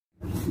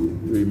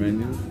3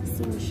 menus.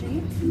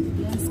 Sushi,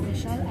 lunch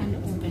special, and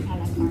open a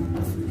la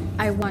carte.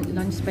 I want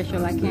lunch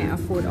special. I can't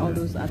afford all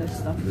those other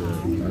stuff.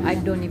 I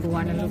don't even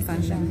want to look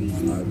on them.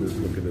 I'll just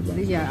look at the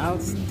lunch. Yeah, I'll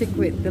stick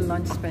with the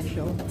lunch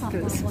special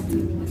because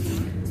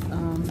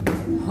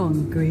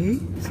hungry.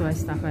 So I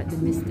stop at the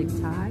Mystic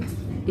Thai.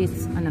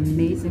 It's an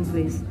amazing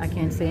place. I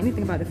can't say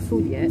anything about the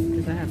food yet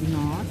because I have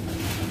not,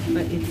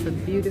 but it's a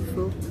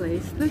beautiful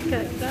place. Look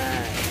at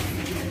that.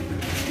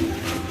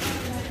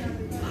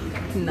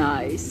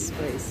 Nice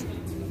place.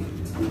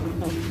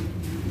 Oh.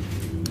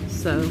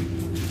 So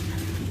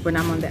when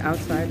I'm on the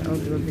outside, I'll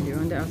do a video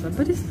on the outside,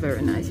 but it's a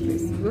very nice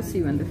place. We'll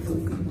see when the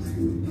food comes.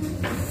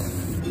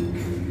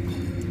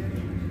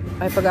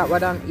 I forgot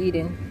what I'm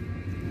eating.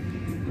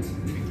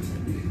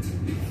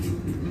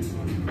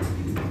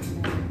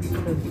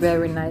 A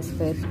very nice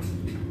place.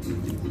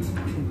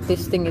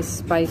 This thing is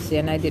spicy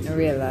and I didn't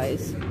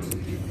realize.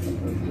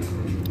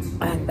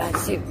 And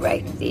that's it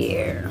right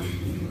there.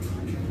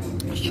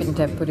 I shouldn't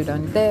have put it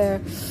on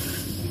there.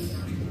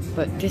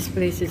 But this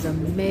place is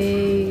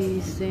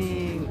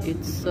amazing.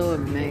 It's so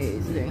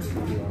amazing.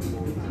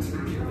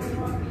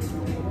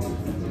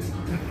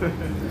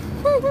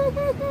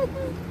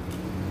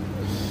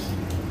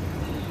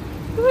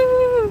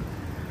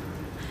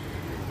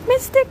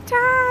 Mystic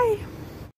Thai.